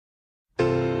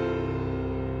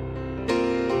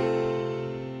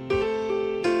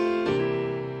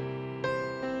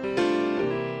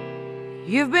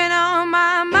You've been on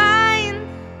my mind.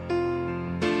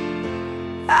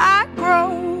 I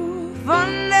grow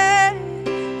fonder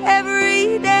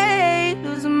every day,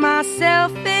 lose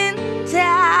myself in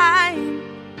time.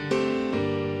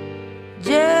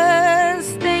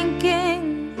 Just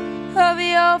thinking of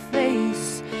your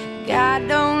face, God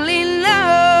only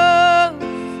knows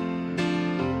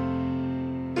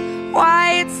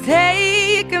why it's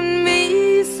taken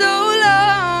me so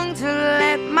long to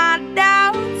let my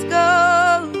doubts go.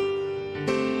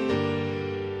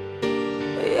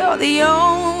 You're the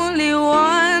only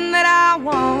one that I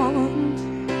want.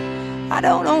 I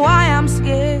don't know why I'm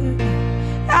scared.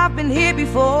 I've been here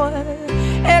before.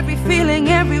 Every feeling,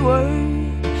 every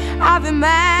word, I've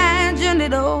imagined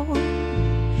it all.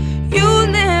 You'll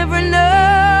never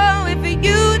know if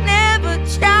you never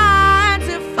try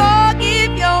to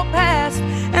forgive your past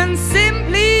and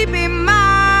simply be mine.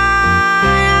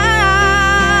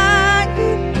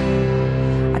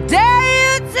 I dare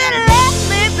you to let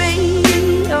me be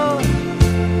your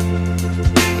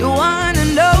one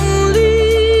and only.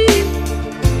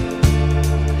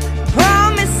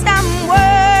 Promise I'm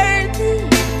worthy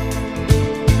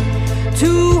to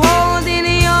hold in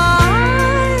your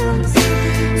arms.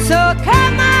 So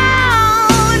come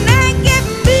on and give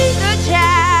me the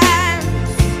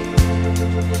chance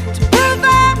to prove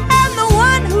I'm the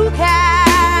one who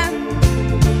can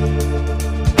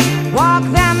walk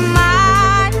that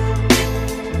mile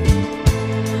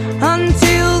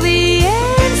until the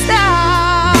end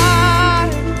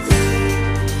starts.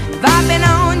 If I've been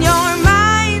on your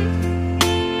mind,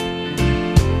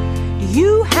 do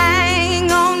you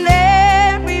hang on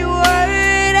every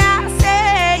word I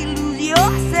say? Lose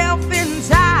yourself in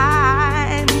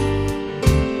time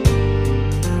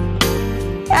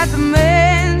at the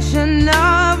mention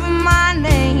of my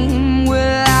name.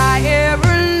 Will I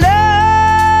ever know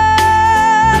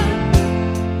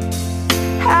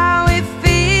how it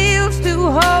feels to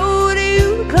hold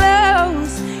you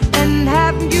close and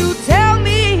have you tell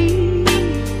me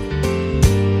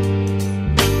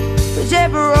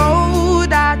whichever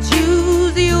road I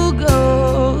choose you'll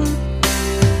go?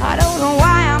 I don't know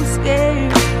why I'm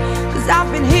scared, 'cause I've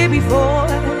been here before.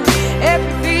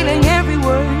 Every feeling, every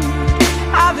word,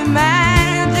 I've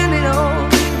imagined it all.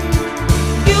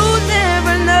 You'll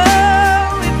never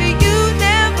know if you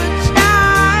never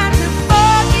try to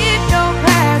forgive your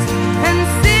past and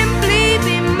simply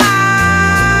be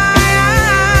mine.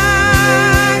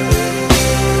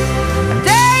 I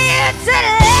dare you to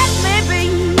let me be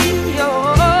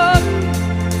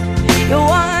your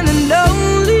one and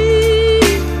only.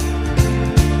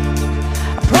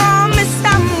 I promise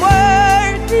I'm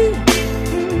worthy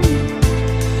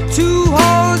to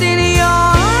hold